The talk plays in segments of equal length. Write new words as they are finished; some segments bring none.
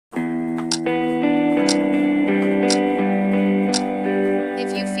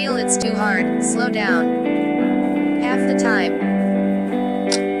too hard, slow down. Half the time.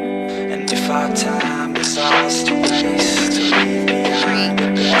 And if our time is ours to waste, to leave behind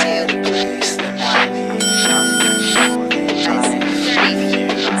a better place, then I need nothing more than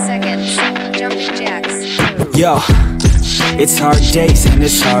 30 seconds. Jumping jacks. Yo, it's hard days and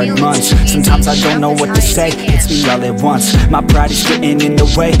it's hard months. Sometimes I don't know what to say, hits me all at once. My pride is getting in the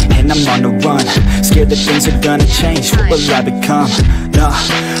way and I'm on the run. Scared that things are gonna change, what will I become? No,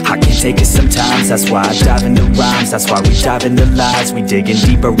 I can't take it sometimes. That's why I dive into rhymes. That's why we dive into lies. We digging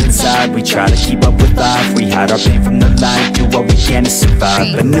deeper inside. We try to keep up with life. We hide our pain from the light. Do what we can to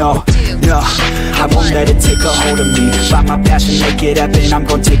survive. But no, I won't let it take a hold of me. Find my passion, make it happen. I'm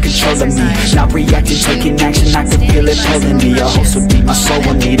gonna take control of me. Not reacting, taking action. I can feel it pulling me. A hole so deep, my soul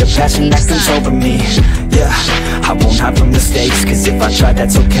will need a passion that comes over me. Yeah, I won't hide from mistakes, cause if I try,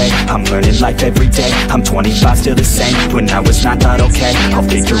 that's okay. I'm learning life every day. I'm 25, still the same. When I was 9, thought okay, I'll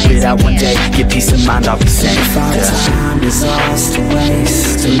figure it out one day. Get peace of mind, I'll be sane. If our time is ours to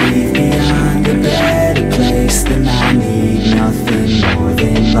waste, to leave behind a better place, then I need nothing more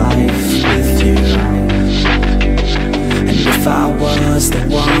than life with you. And if I was the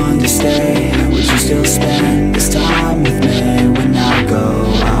one to stay, would you still spend this time with me? When I go,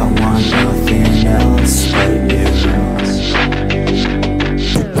 I want nothing else but you.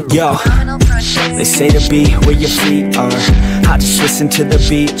 Yo, they say to be where your feet are. I just listen to the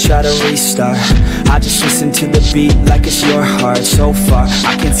beat, try to restart. I just listen to the beat like it's your heart. So far,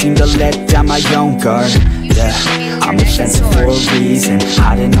 I can't seem to let down my own guard. Yeah, I'm defensive for a reason,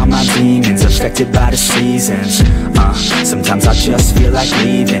 hiding all my demons, affected by the seasons. Sometimes I just feel like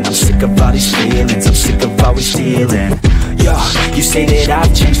leaving. I'm sick of all these feelings, I'm sick of always dealing. Yo, you say that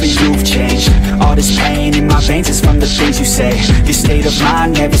I've changed, but you've changed. All this pain in my veins is from the things you say. Your state of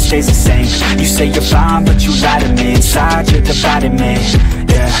mind never stays the same. You say you're fine, but you lie to me. Inside you're dividing me.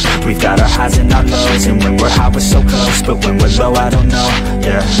 Yeah, we've got our highs and our lows, and when we're high we're so close, but when we're low I don't know.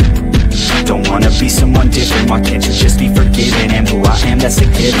 Yeah, don't wanna be someone different. Why can't you just be forgiven? And who I am, that's a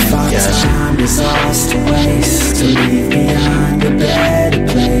given. If our time is ours to waste, to leave behind a better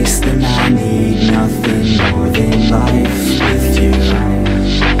place, then I need nothing more than life with you.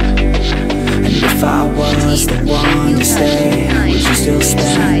 And if I was the one to stay, would you still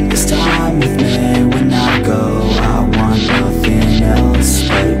spend this time with me? When I go, I want nothing else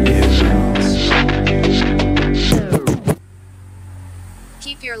but you.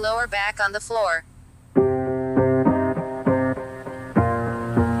 Keep your lower back on the floor.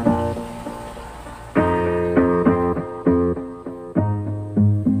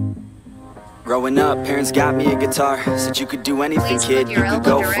 Growing up, parents got me a guitar. Said you could do anything, Please kid, put you your could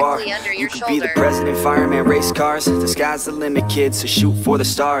elbow go far. directly under You your could be the shoulder. president, fireman, race cars. The sky's the limit, kid, so shoot for the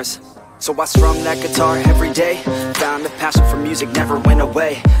stars. So I strummed that guitar every day. Found a passion for music, never went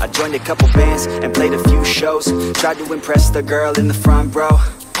away. I joined a couple bands and played a few shows. Tried to impress the girl in the front row.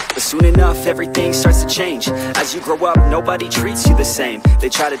 But soon enough, everything starts to change. As you grow up, nobody treats you the same. They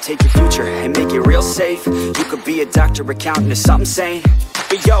try to take your future and make it real safe. You could be a doctor, accountant, or something sane.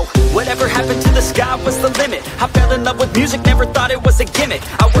 But yo, whatever happened to the sky was the limit. I fell in love with music, never thought it was a gimmick.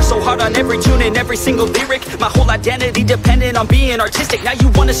 I worked so hard on every tune and every single lyric. My whole identity depended on being artistic. Now you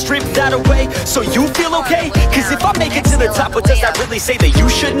wanna strip that away so you feel okay? Cause if I make it to the top, what does that really say? That you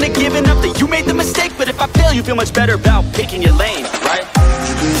shouldn't have given up, that you made the mistake? But if I fail, you feel much better about picking your lane, right?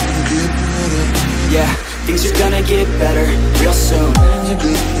 Yeah, things are gonna get better real soon.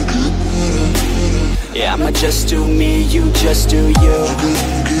 Yeah, I'ma just do me, you just do you.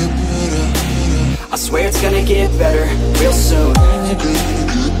 I swear it's gonna get better real soon.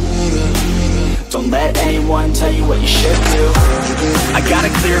 Don't let anyone tell you what you should do. I got a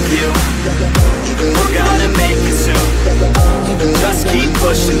clear view, we're gonna make it soon. Just keep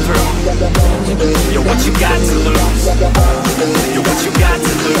pushing through. You're what you got to lose. You're what you got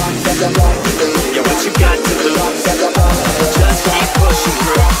to lose. You're what you got to lose. Just keep pushing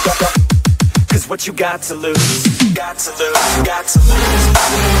through. Cause what you got to lose, got to lose, got to lose,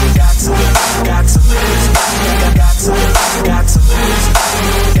 got to lose, got to lose, got to lose, got to lose,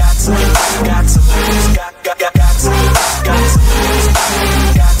 got to lose, got to lose, got to lose, got to lose, got to lose,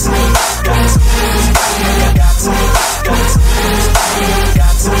 got to lose, got to lose,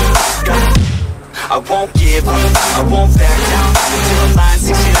 got to lose. I won't give up, I won't back down till the line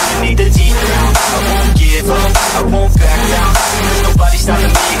 6 feet underneath the deep ground. I won't give up, I won't back down. There's nobody stopping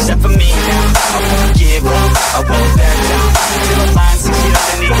me except for me now. I won't give up, I won't back down till the line 6 feet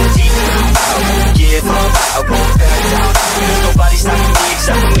underneath the deep ground. I won't give up, I won't back down. There's nobody stopping me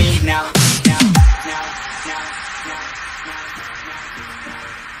except for me now.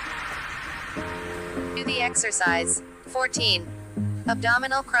 Do the exercise. 14.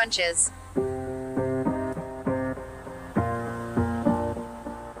 Abdominal crunches.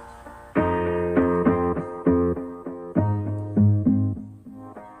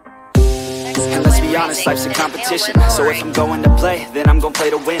 And let's be honest, life's a competition. So if I'm going to play, then I'm gonna play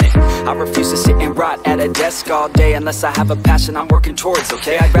to win it. I refuse to sit and rot at a desk all day unless I have a passion I'm working towards,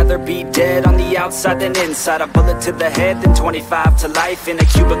 okay? I'd rather be dead on the outside than inside. A bullet to the head than 25 to life in a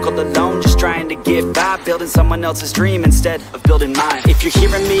cubicle alone, just trying to get by, building someone else's dream instead of building mine. If you're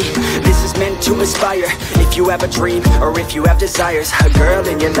hearing me, this is meant to inspire. If you have a dream, or if you have desires, a girl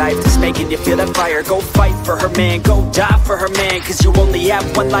in your life that's making you feel that fire, go fight for her man, go die for her man. Cause you only have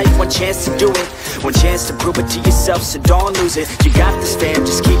one life, one chance to do it, one chance to prove it to yourself, so don't lose it. You got this, fam,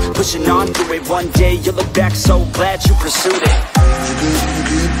 just keep pushing on through it. One day you'll look back so glad you pursued it.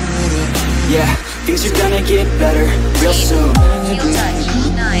 Yeah, things are gonna get better real soon. Heel touch,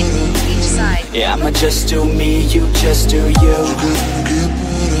 9, each side. Yeah, I'ma just do me, you just do you.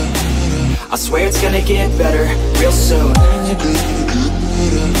 I swear it's gonna get better real soon.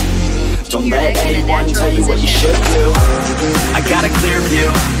 Don't let anyone tell you what you should do. I got a clear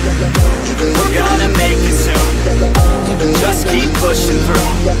view, we're gonna make it soon. Just keep pushing through.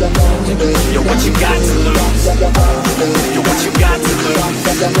 You're what you got to lose. You're what you got to lose.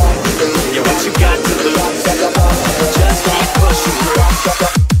 You're what you got to lose. Just keep pushing through.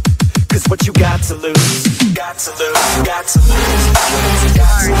 Cause what you got to lose, got to lose, got to lose,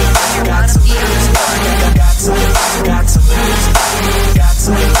 got to lose, got to lose, got to lose, got to lose, got to lose, got to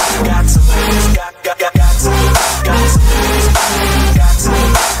lose, got to lose, got to lose, got to lose, got to lose,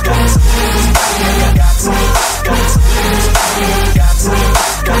 got to lose, got to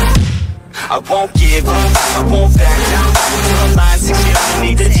lose. I won't give up, I won't back down. Till the line 6 years, I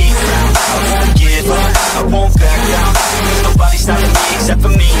need the deep ground. I won't give up, I won't back down. There's nobody stopping me except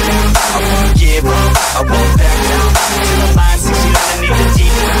for me now. I won't give up, I won't back down. Till the line 6 years, I need the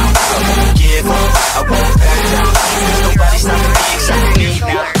deep ground. I won't give up, I won't back down. There's nobody stopping me except for me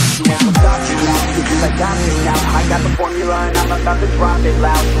now. I'm talking now, because I got it now. I got the formula and I'm about to drop it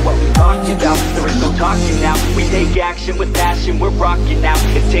loud. So what we talking about, there is no talking now. We take action with passion, we're rocking now.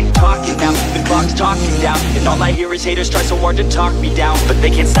 It's tick-tocking now, the clock's talking down. And all I hear is haters try so hard to talk me down, but they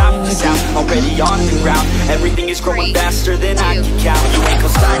can't stop the sound, already on the ground. Everything is growing faster than I can count. You ain't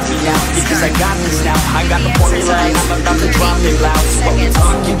gon' stop me now, because I got this now. I got the formula and I'm about to drop it loud. So what we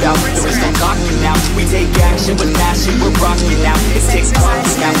talking about, there is no talking now. We take action with passion, we're rocking now. It's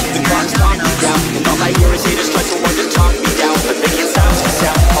tick-tocking now, the clock's talking down. And all I hear is haters try so hard to talk me down, but they can't stop the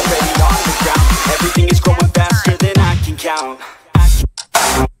sound, already on the ground. Everything is growing faster than I can count.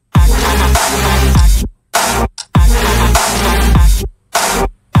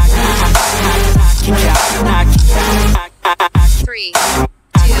 Three, two,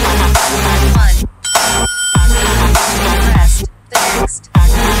 one. Rest. The next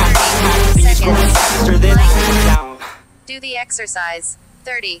 30 seconds. Do the exercise.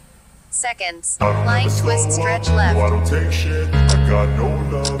 30 seconds. Line twist, stretch left. I don't take shit, I got no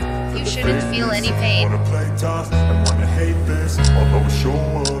love. You shouldn't feel any pain. Wanna play tough and wanna hate this, I'll always show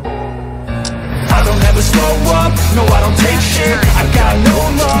up. I don't ever slow up, no I don't take shit. I got no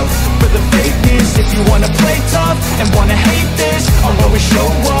love for the fakeness. If you wanna play tough and wanna hate this, I'll always show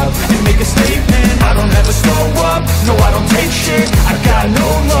up and make a statement. I don't ever slow up, no I don't take shit. I got no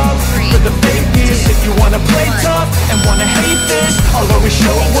love for the fakeness. If you wanna play tough and wanna hate this, I'll always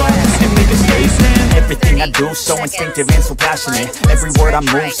show up and make a statement. Everything I do so instinctive and so passionate. Every word I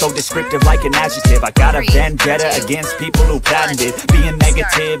move so descriptive like an adjective. I got a vendetta against people who patented being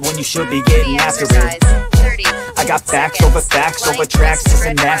negative when you should be getting after it. I got facts over tracks, this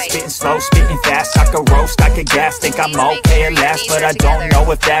and that. Spitting slow, spitting fast. I could roast, I could gas. Think I'm okay at last, but I don't know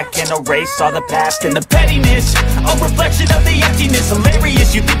if that can erase all the past and the pettiness. A reflection of the emptiness.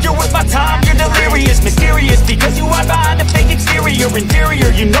 Hilarious, you think you're worth my time, you're delirious. Mysterious, because you are behind a fake exterior.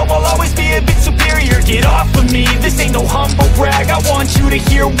 Interior, you know I'll always be a bit superior. Get off of me, this ain't no humble brag. I want you to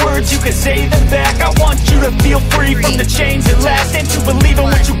hear words, you can say them back. I want you to feel free from the chains at last, and to believe in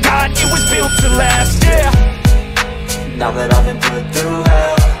what you got, it was built to last, yeah. Now that I've been put through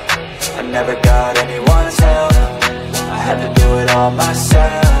hell, I never got anyone's help. I had to do it all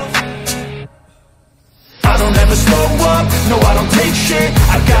myself. I don't ever slow up, no I don't take shit.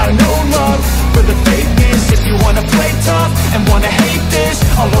 I got no love for the fakeness. If you wanna play tough and wanna hate this,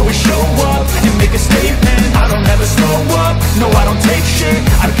 I'll always show up and make a statement. I don't ever slow up, no I don't take shit.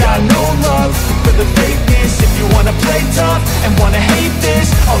 I got no love for the fakeness. If you wanna play tough and wanna hate this,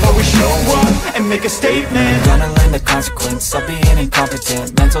 I'll always show up and make a statement. I'm gonna learn the consequence of being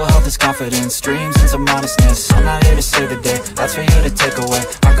incompetent. Mental health is confidence, dreams and some honestness. I'm not here to save the day, that's for you to take away.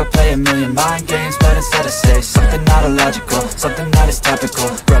 I could play a million mind games, that instead of say something not illogical, something that is topical.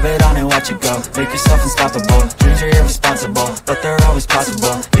 Rub it on and watch it go, make yourself unstoppable. Dreams are irresponsible, but they're always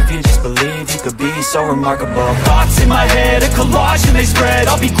possible. If you just believe, you could be so remarkable. Thoughts in my head, a collage and they spread.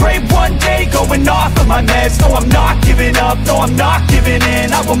 I'll be great one day, going off of my meds. No, I'm not giving up, no, I'm not giving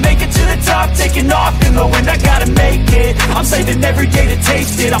in. I will make it to the top, taking off in the wind. I gotta make it, I'm saving every day to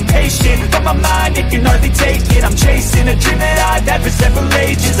taste it. I'm patient, but my mind, it can hardly take it. I'm chasing a dream that I've had for several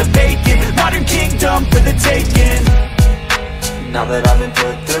ages. A vacant, modern kingdom for the taking. Now that I've been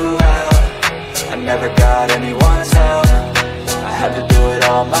put through hell, I never got anyone's help. I had to do it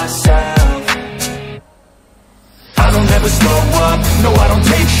all myself. I don't ever slow up, no I don't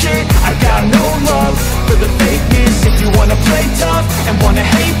take shit. I got no love for the fakeness. If you wanna play tough and wanna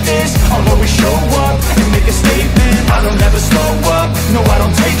hate this, I'll always show up and make a statement. I don't ever slow up, no I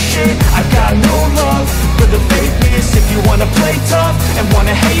don't take shit. I got no love for the fakeness. If you wanna play tough and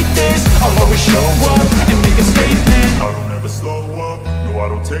wanna hate this, I'll always show up and make a statement. I don't ever slow up, no I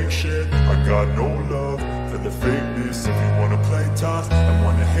don't take shit. I got no love for the fakeness. If you wanna play tough and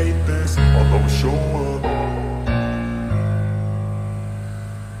wanna hate this, I'll always show up.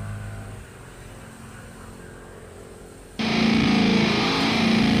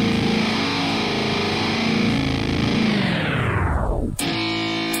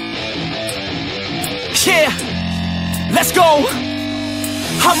 Yeah, let's go.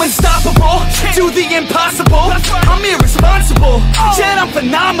 I'm unstoppable, do the impossible. I'm irresponsible, yet I'm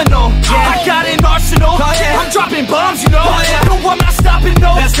phenomenal. I got an arsenal, I'm dropping bombs, you know. No, I'm not stopping,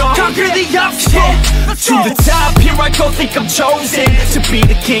 no. Conquer the obstacle. To the top, here I go, think I'm chosen to be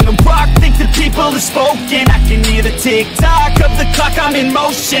the king of rock, think the people have spoken. I can hear the tick-tock of the clock, I'm in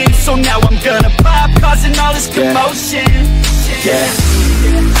motion. So now I'm gonna pop, causing all this commotion. Yeah,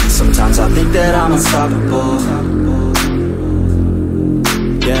 sometimes I think that I'm unstoppable.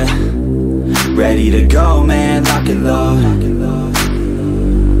 Yeah, ready to go, man, lock it low.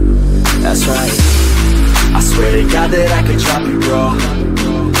 That's right, I swear to God that I could drop it, bro.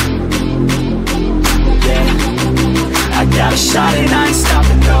 Yeah, I got a shot and I ain't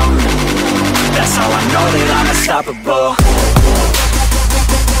stopping, no. That's how I know that I'm unstoppable.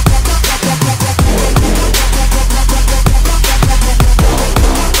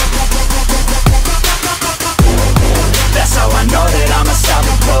 That's how I know that I'm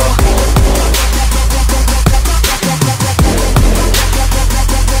unstoppable.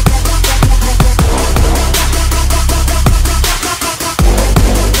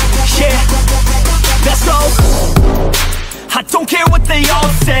 Yeah, let's go. I don't care what they all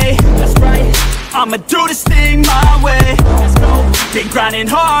say. That's right, I'ma do this thing my way. Let's go. Been grinding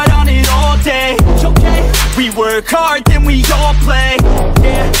hard on it all day. Okay, we work hard, then we all play.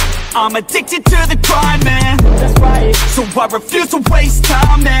 Yeah, I'm addicted to the grind, man. That's right, so I refuse to waste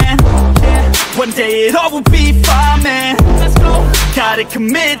time, man. Yeah, one day it all will be fine, man. Let's go. Gotta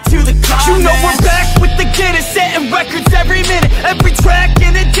commit to the climb, you know, man. We're back with the Guinness, setting records every minute, every track.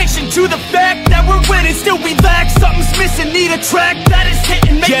 In addiction to the fact that we're winning, still we lack, something's missing. Need a track that is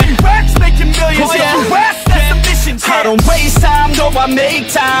hitting, making racks, making millions. Oh, yeah. That's the mission. I don't waste time, no, I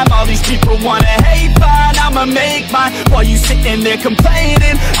make time. All these people wanna hate, fine, I'ma make mine. While you sitting there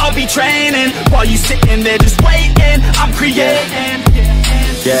complaining, I'll be training. While you sitting there just waiting, I'm creating.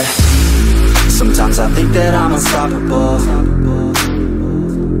 Yeah, sometimes I think that I'm unstoppable.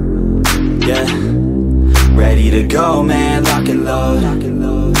 Yeah, ready to go, man, lock it low.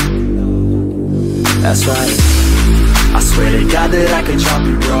 That's right, I swear to God that I could drop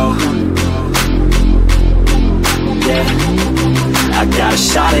it, bro. Yeah, I got a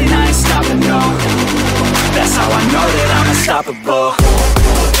shot and I ain't stopping, no. That's how I know that I'm unstoppable.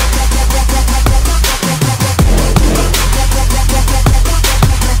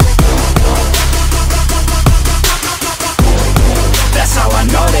 That's how I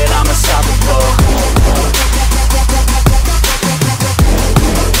know that I'm unstoppable.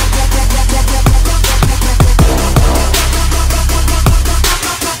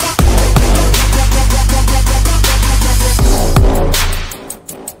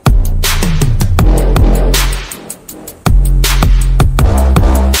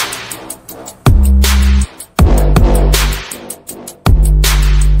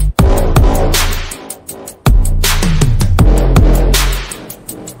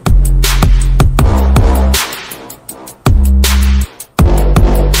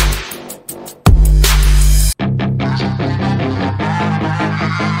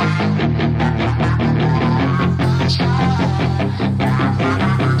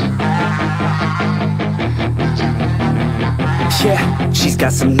 She's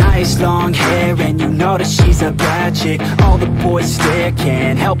got some nice long hair, and you know that she's a bad chick. All the boys stare,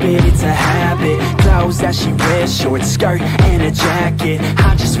 can't help it, it's a habit. Clothes that she wears, short skirt and a jacket.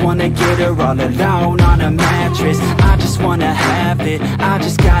 I just wanna get her all alone on a mattress. I just wanna have it, I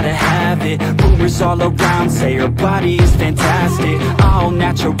just gotta have it. Rumors all around say her body is fantastic. All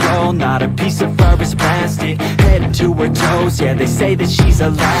natural, not a piece of fur is plastic. Head to her toes, yeah, they say that she's a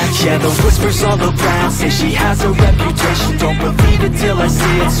latch. Yeah, the whispers all around say she has a reputation. Don't believe it till I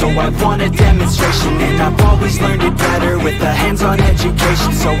see it, so I want a demonstration. And I've always learned it better with a hands-on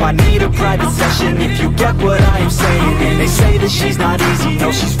education. So I need a private session, if you get what I am saying. And they say that she's not easy,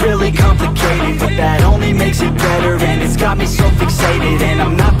 no, she's really complicated, but that only makes it better, and it's got me so fixated. And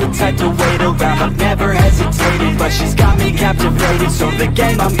I'm not the type to wait around, I've never hesitated, but she's got me captivated, so the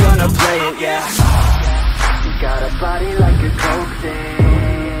game, I'm gonna play it, yeah. She got a body like a coke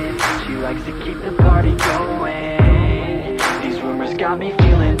thing, she likes to keep the party going. These rumors got me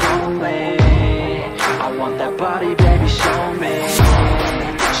feeling lonely, I want that body, baby, show me.